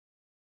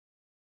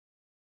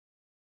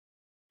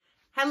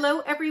Hello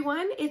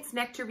everyone, it's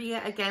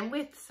Nectaria again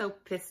with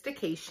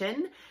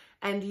Sophistication,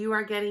 and you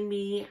are getting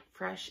me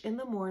fresh in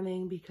the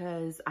morning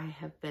because I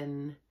have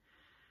been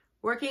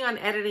working on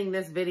editing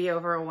this video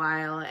for a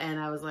while and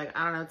I was like,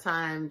 I don't have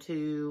time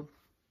to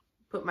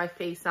put my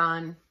face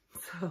on.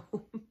 So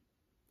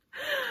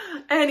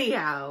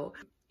anyhow,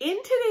 in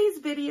today's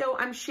video,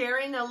 I'm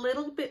sharing a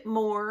little bit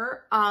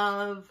more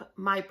of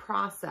my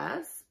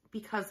process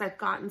because I've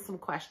gotten some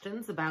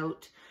questions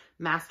about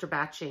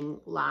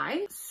master-batching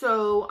lye.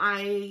 So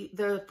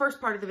the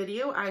first part of the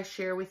video, I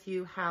share with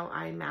you how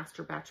I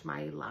master batch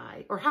my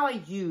lye, or how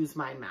I use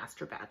my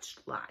master-batched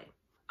lye.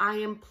 I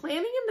am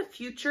planning in the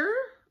future,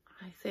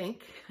 I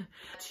think,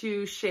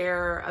 to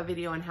share a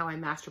video on how I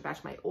master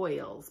batch my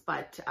oils,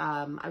 but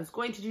I was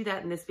going to do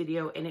that in this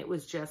video and it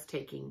was just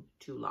taking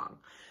too long.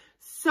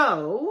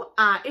 So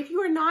if you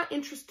are not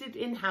interested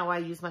in how I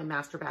use my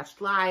master-batched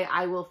lye,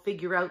 I will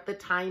figure out the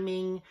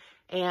timing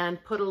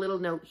and put a little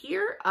note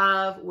here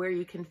of where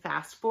you can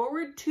fast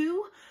forward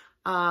to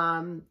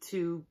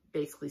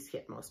basically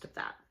skip most of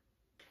that.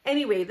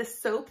 Anyway, the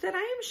soap that I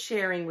am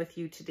sharing with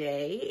you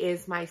today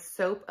is my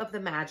Soap of the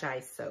Magi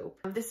soap.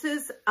 This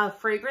is a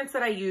fragrance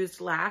that I used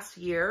last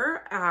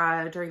year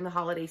during the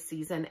holiday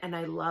season, and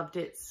I loved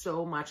it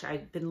so much.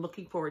 I've been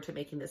looking forward to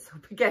making this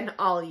soap again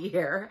all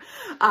year.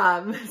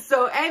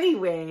 So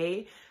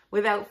anyway,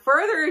 without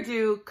further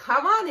ado,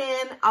 come on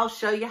in. I'll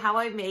show you how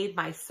I made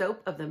my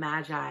Soap of the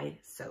Magi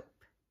soap.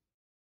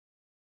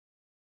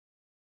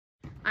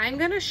 I'm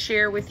going to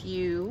share with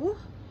you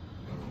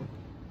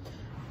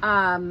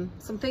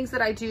some things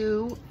that I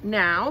do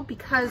now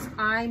because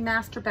I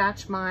master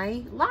batch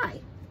my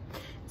lye.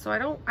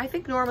 So I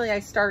think normally I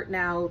start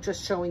now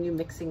just showing you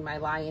mixing my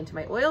lye into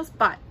my oils,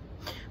 but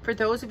for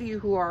those of you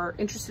who are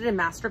interested in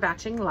master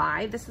batching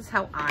lye, this is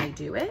how I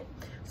do it.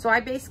 So I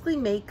basically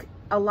make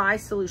a lye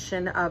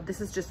solution of,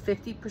 this is just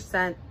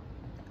 50%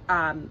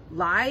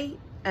 lye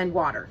and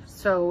water.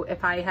 So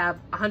if I have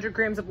 100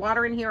 grams of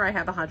water in here, I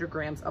have 100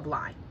 grams of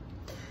lye.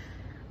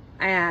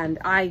 And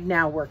I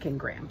now work in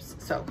grams,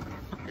 so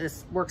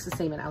this works the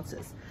same in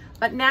ounces.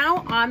 But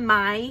now on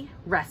my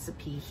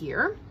recipe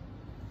here,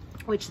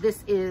 which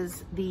this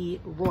is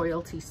the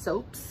Royalty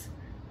Soaps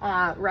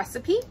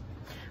recipe,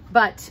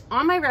 but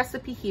on my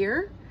recipe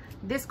here,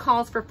 this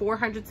calls for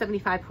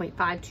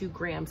 475.52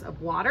 grams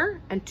of water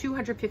and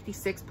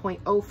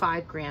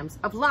 256.05 grams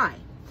of lye.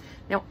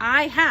 Now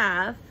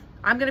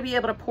I'm gonna be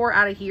able to pour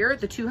out of here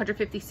the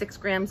 256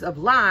 grams of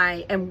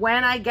lye, and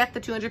when I get the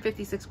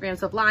 256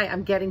 grams of lye,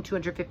 I'm getting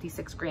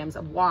 256 grams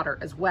of water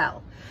as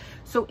well.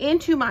 So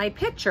into my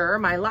pitcher,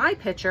 my lye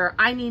pitcher,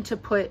 I need to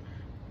put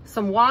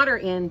some water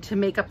in to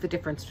make up the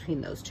difference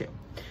between those two.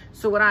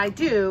 So what I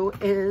do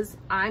is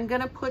I'm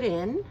gonna put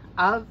in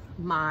of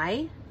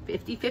my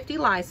 50-50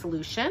 lye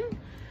solution,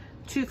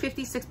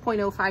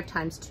 256.05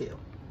 times 2.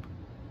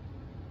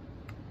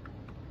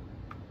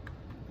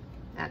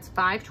 That's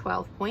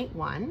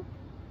 512.1.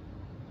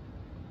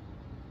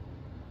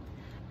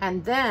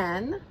 And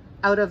then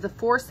out of the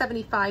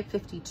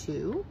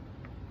 475.52,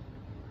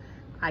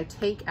 I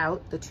take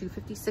out the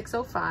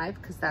 256.05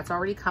 because that's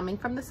already coming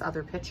from this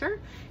other pitcher,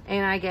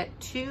 and I get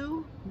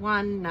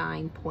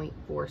 219.47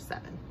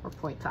 or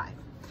 0.5.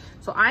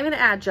 So I'm going to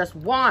add just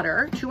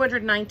water,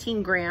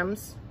 219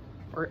 grams,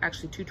 or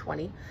actually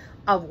 220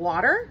 of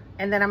water,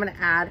 and then I'm going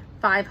to add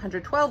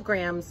 512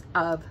 grams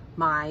of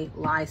my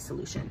lye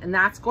solution, and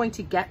that's going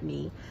to get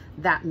me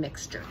that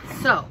mixture.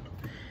 So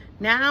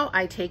now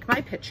I take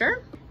my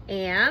pitcher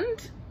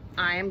and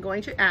I am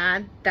going to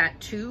add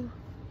that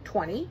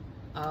 220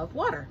 of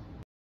water.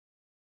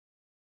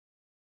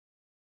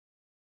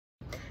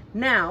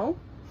 Now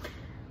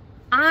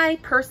I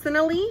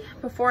personally,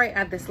 before I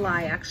add this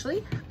lye,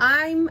 actually,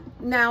 I'm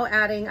now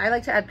adding, I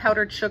like to add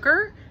powdered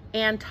sugar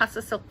and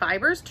Tussa silk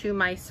fibers to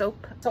my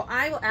soap. So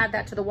I will add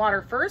that to the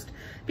water first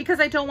because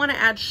I don't want to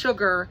add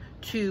sugar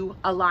to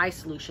a lye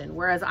solution,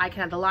 whereas I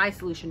can add the lye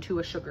solution to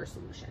a sugar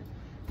solution.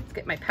 Let's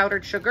get my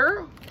powdered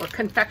sugar or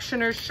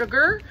confectioner's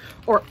sugar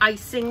or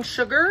icing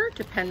sugar,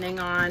 depending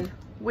on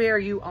where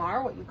you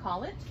are, what you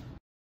call it.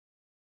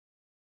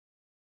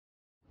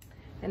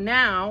 And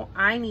now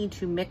I need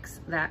to mix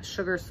that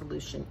sugar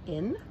solution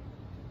in.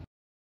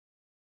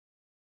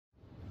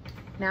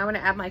 Now I'm going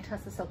to add my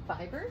Tussa silk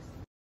fibers.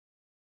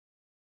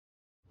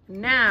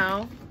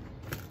 Now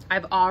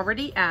I've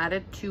already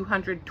added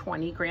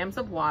 220 grams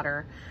of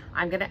water.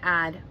 I'm going to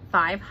add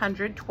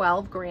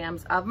 512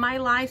 grams of my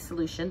lye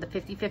solution, the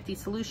 50-50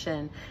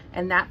 solution,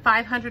 and that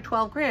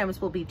 512 grams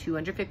will be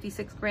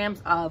 256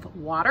 grams of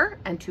water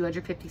and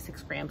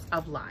 256 grams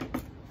of lye.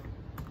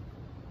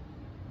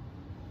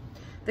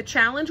 The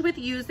challenge with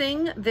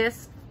using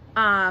this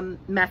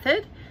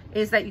method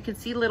is that you can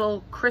see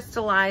little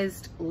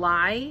crystallized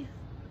lye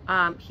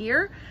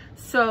here.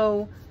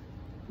 So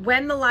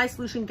when the lye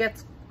solution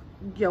gets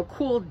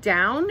cooled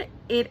down,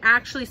 it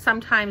actually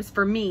sometimes,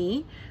 for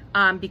me,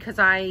 because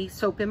I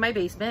soap in my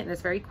basement and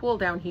it's very cool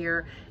down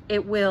here,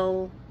 it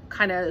will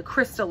kind of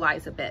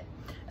crystallize a bit.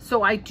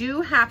 So I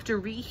do have to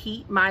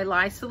reheat my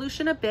lye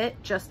solution a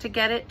bit just to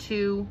get it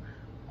to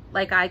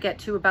Like I get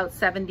to about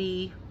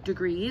 70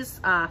 degrees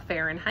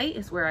Fahrenheit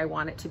is where I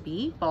want it to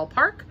be,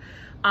 ballpark,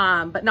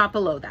 but not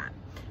below that.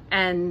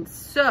 And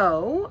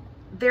so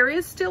there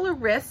is still a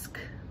risk,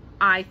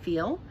 I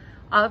feel,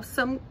 of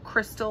some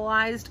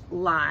crystallized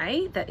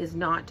lye that is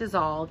not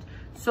dissolved.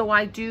 So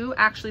I do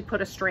actually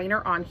put a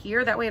strainer on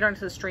here. That way I don't have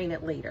to strain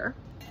it later,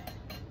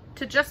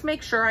 to just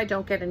make sure I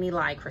don't get any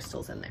lye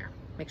crystals in there.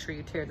 Make sure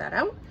you tear that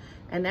out.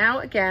 And now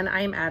again,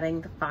 I am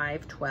adding the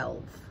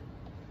 512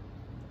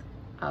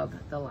 of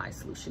the lye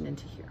solution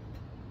into here.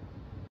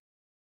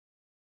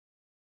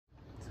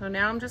 So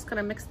now I'm just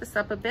gonna mix this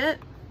up a bit,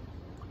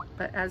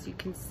 but as you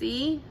can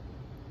see,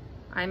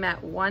 I'm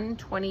at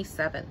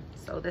 127.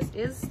 So this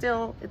is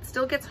still, it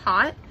still gets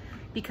hot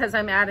because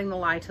I'm adding the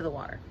lye to the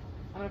water.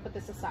 I'm gonna put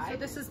this aside. So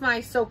this is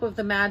my Soap of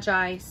the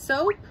Magi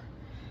soap,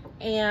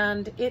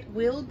 and it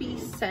will be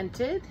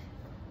scented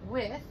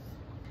with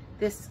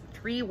this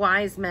 3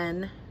 Wise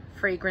Men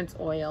fragrance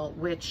oil,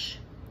 which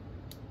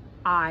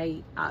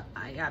I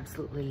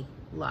absolutely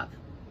love.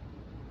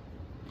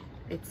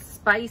 It's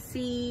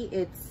spicy.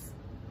 It's,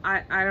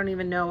 I don't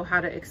even know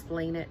how to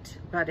explain it,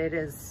 but it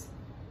is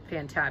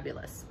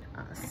fantabulous.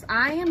 So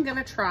I am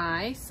gonna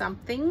try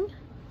something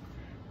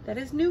that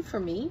is new for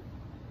me.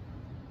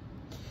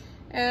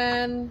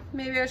 And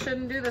maybe I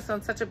shouldn't do this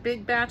on such a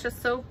big batch of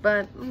soap,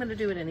 but I'm gonna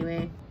do it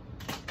anyway.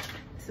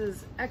 This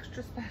is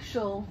extra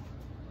special,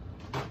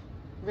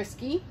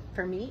 risky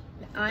for me.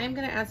 I am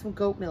gonna add some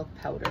goat milk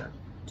powder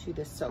to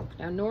this soap.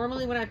 Now,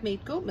 normally when I've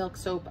made goat milk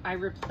soap, I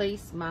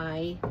replace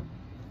my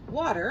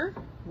water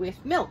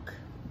with milk.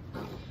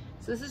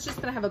 So this is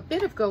just gonna have a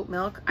bit of goat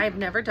milk. I've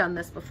never done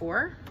this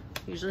before.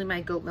 Usually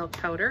my goat milk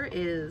powder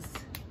is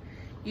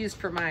used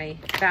for my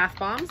bath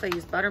bombs. I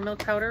use buttermilk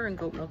powder and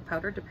goat milk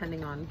powder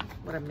depending on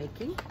what I'm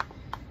making.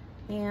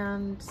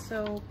 And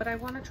so, but I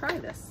want to try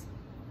this,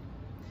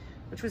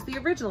 which was the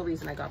original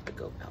reason I got the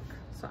goat milk.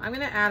 So I'm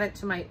going to add it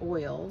to my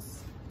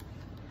oils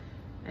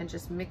and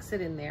just mix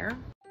it in there.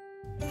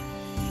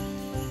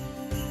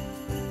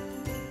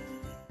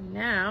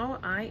 Now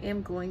I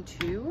am going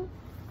to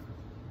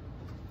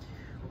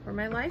pour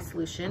my lye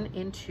solution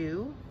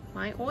into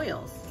my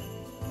oils.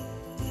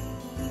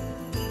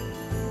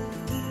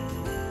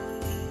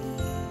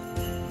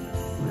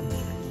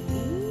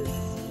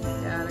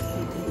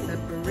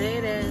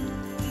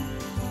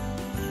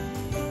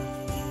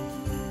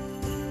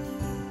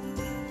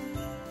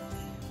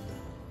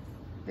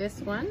 This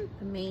one,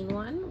 the main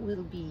one,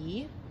 will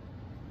be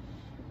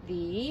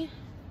the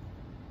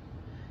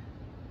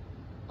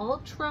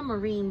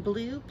Ultramarine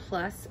Blue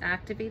Plus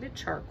Activated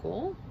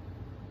Charcoal.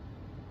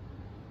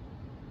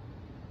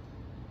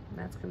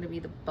 That's going to be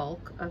the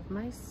bulk of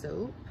my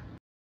soap.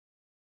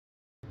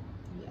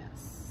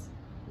 Yes,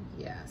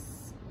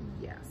 yes,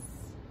 yes,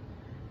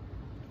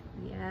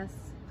 yes,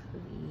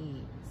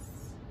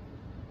 please.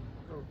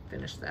 We'll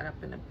finish that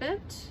up in a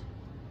bit.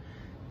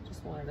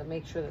 Just wanted to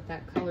make sure that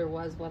that color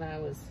was what I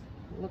was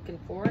looking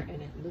for,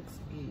 and it looks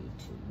good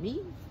to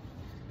me.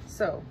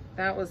 So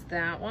that was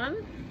that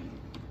one.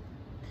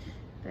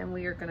 Then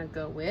we are going to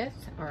go with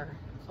our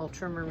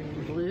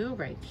Ultramarine Blue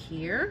right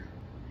here.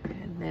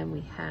 And then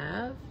we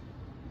have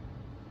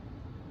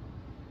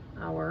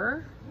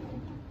our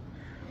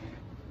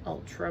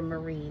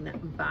Ultramarine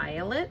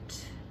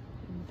Violet.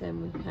 And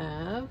then we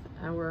have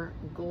our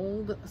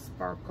Gold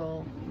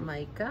Sparkle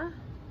Mica.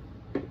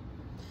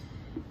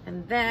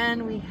 And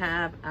then we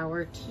have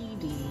our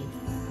TD.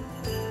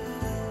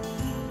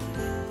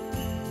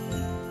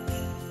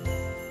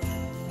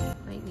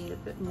 Might need a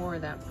bit more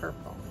of that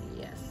purple.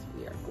 Yes,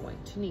 we are going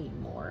to need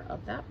more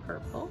of that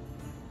purple.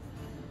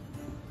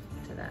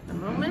 To that in a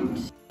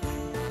moment. Okay,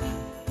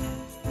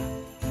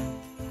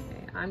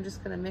 I'm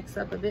just going to mix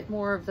up a bit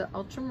more of the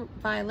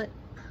ultraviolet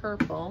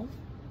purple,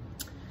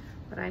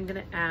 but I'm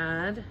going to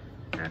add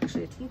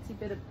actually a teensy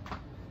bit of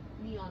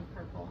neon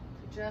purple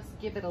to just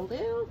give it a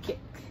little kick.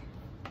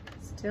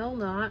 Still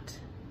not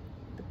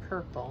the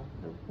purple,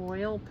 the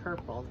royal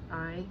purple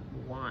I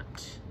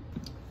want.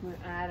 I'm going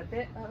to add a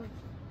bit of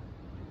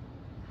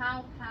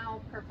Pow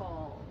Pow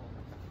Purple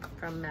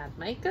from Mad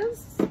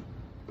Micas.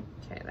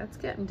 Okay, that's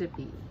getting to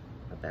be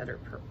a better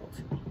purple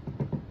to me.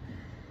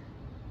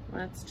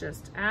 Let's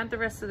just add the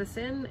rest of this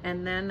in,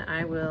 and then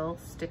I will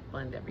stick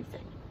blend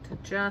everything to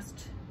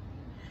just,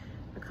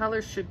 the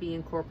colors should be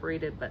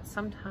incorporated, but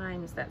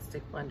sometimes that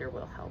stick blender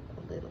will help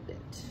a little bit.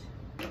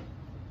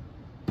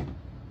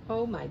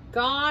 Oh my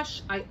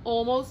gosh, I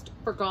almost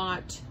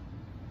forgot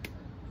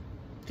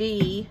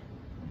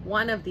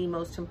one of the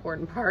most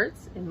important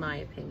parts, in my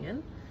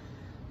opinion.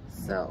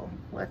 So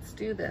let's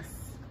do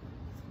this.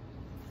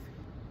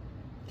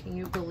 Can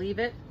you believe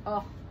it?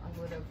 Oh, I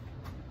would have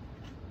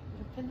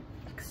been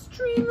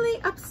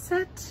extremely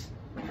upset,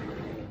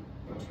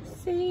 to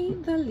say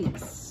the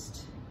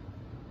least.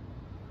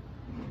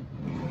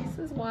 This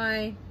is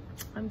why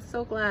I'm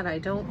so glad I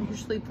don't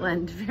usually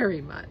blend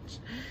very much,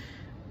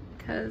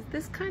 because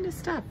this kind of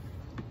stuff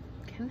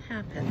can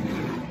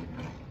happen.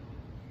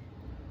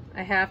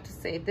 I have to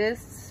say,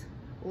 this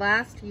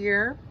last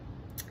year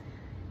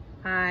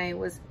I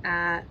was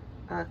at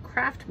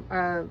craft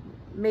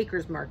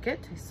maker's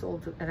market. I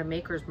sold at a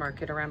maker's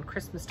market around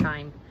Christmas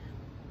time.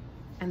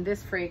 And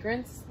this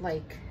fragrance,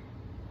 like,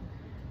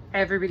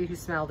 everybody who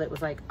smelled it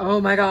was like,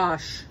 oh my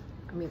gosh.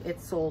 I mean, I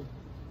sold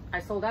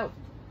out.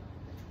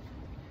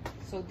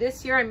 So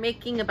this year I'm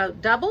making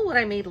about double what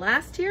I made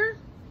last year.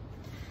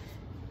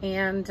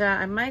 And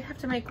I might have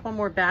to make one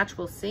more batch,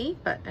 we'll see.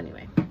 But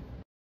anyway.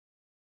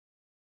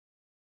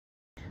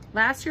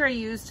 Last year I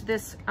used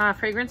this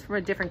fragrance from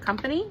a different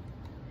company.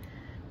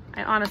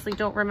 I honestly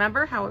don't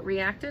remember how it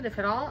reacted, if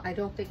at all. I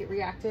don't think it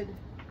reacted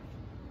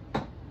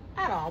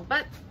at all,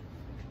 but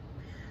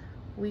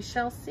we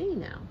shall see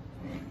now.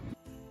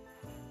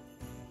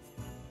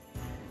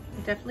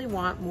 I definitely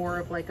want more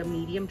of like a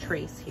medium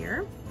trace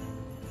here.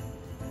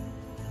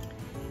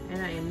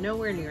 And I am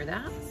nowhere near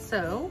that,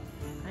 so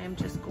I am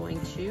just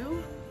going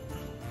to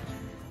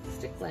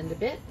stick blend a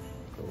bit,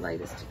 go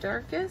lightest to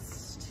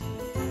darkest.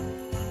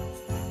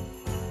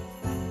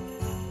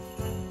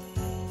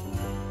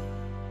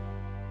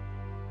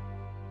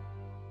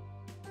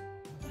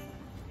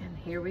 And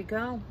here we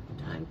go,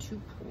 time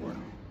to pour.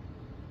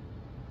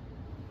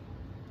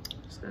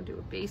 Just gonna do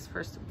a base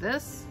first of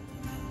this.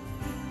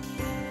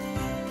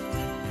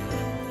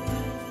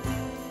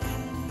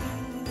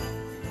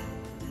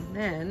 And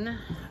then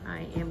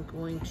I am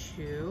going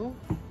to,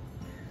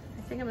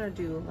 I think I'm gonna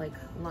do like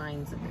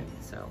lines of it,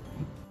 so.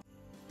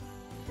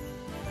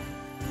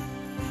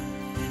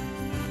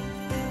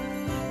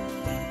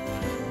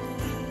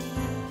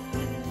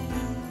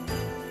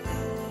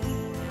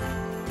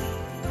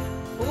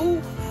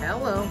 Oh,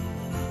 hello.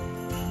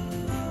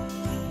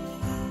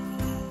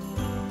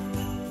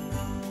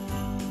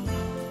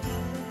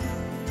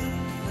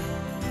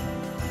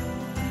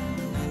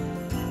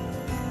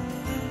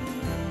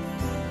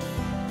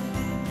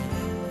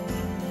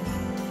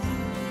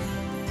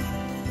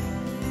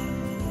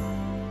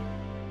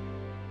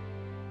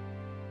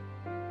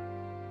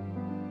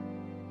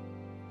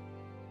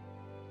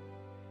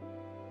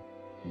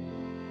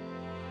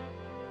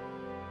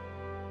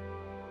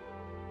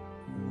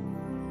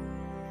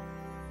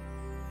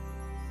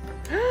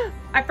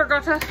 I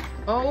forgot to,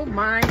 oh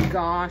my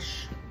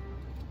gosh.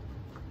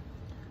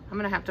 I'm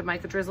gonna have to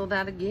mica drizzle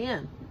that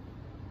again.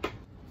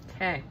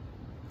 Okay,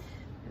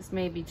 this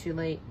may be too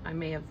late. I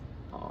may have,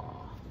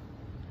 oh,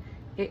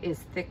 it is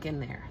thick in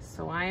there.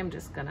 So I am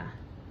just gonna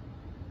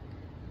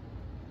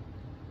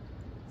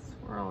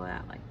swirl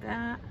that like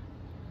that,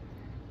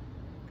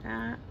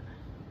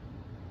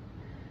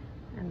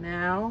 and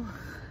now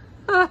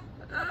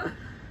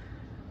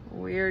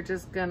we're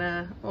just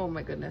gonna, oh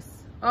my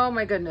goodness, oh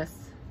my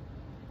goodness.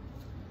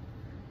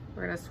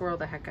 We're gonna swirl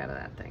the heck out of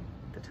that thing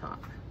at the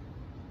top.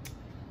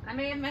 I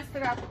may have messed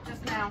it up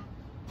just now.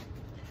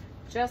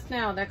 Just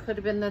now, that could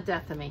have been the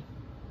death of me.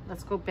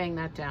 Let's go bang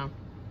that down.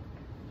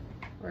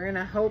 We're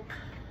gonna hope,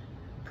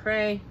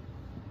 pray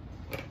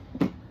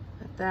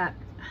that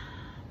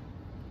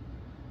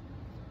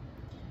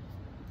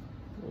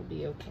will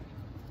be okay.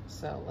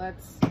 So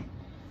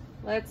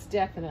let's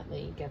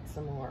definitely get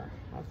some more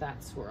of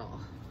that swirl,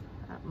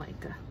 that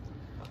mica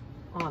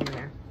on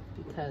there,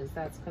 because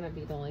that's gonna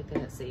be the only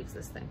thing that saves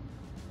this thing.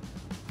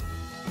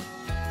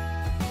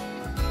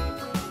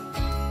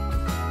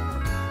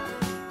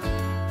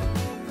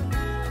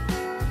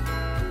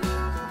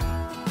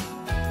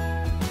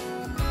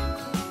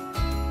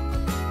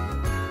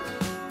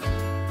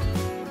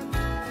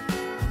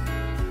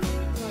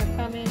 Wanna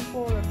come in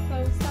for a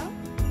close-up?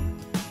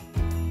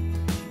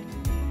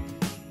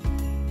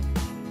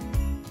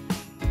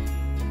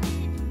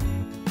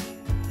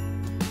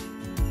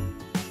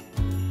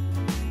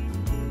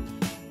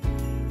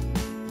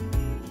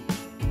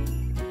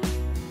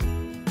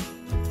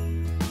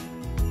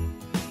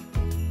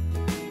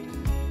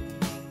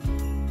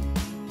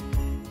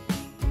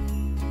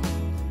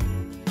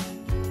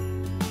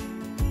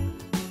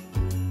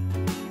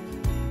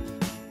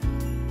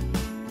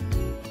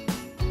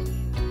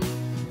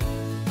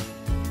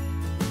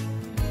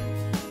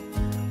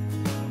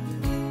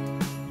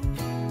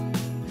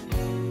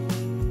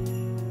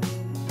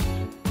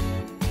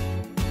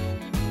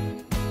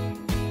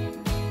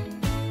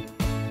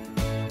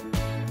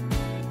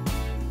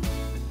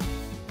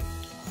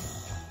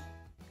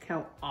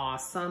 How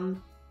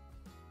awesome.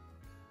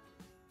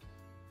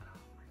 Oh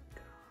my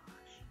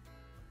gosh.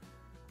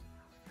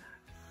 How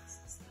fabulous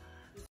is that?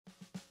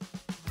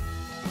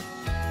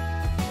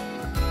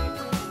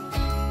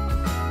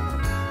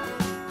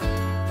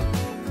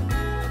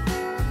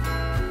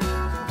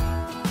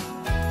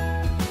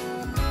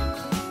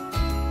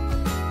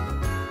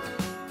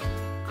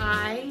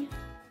 I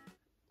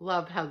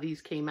love how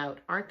these came out.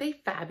 Aren't they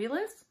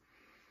fabulous?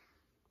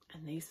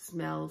 And they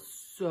smell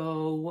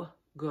so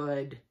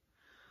good.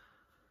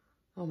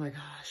 Oh my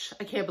gosh,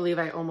 I can't believe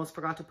I almost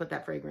forgot to put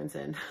that fragrance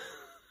in.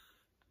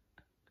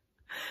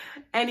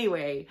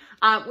 Anyway,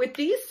 with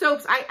these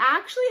soaps, I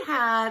actually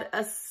had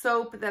a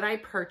soap that I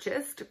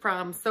purchased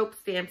from Soap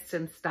Stamps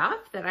and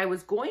Stuff that I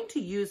was going to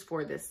use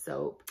for this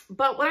soap.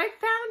 But what I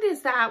found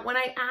is that when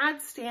I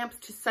add stamps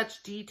to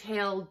such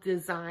detailed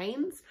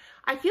designs,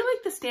 I feel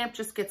like the stamp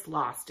just gets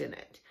lost in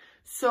it.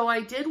 So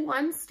I did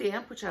one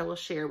stamp, which I will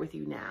share with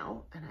you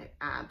now. And I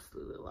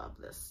absolutely love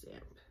this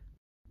stamp.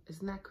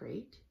 Isn't that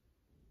great?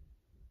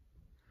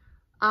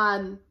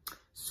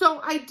 So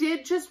I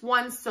did just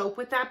one soap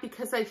with that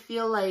because I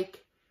feel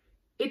like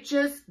it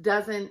just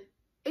doesn't,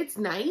 it's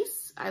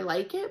nice. I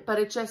like it, but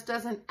it just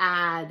doesn't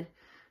add,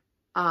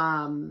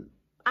 I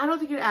don't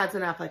think it adds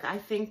enough. Like, I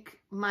think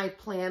my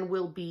plan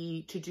will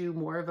be to do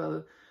more of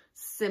a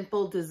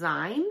simple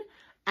design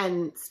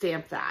and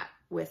stamp that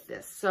with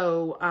this.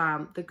 So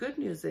the good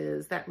news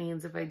is that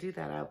means if I do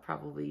that, I'll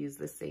probably use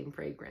the same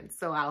fragrance.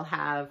 So I'll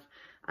have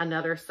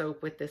another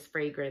soap with this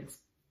fragrance,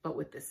 but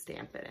with this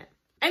stamp in it.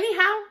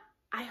 Anyhow,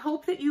 I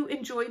hope that you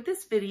enjoyed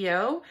this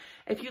video.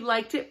 If you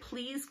liked it,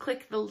 please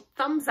click the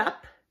thumbs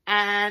up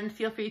and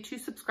feel free to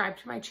subscribe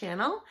to my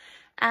channel.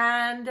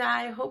 And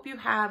I hope you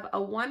have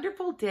a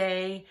wonderful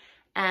day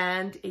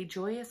and a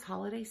joyous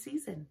holiday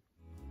season.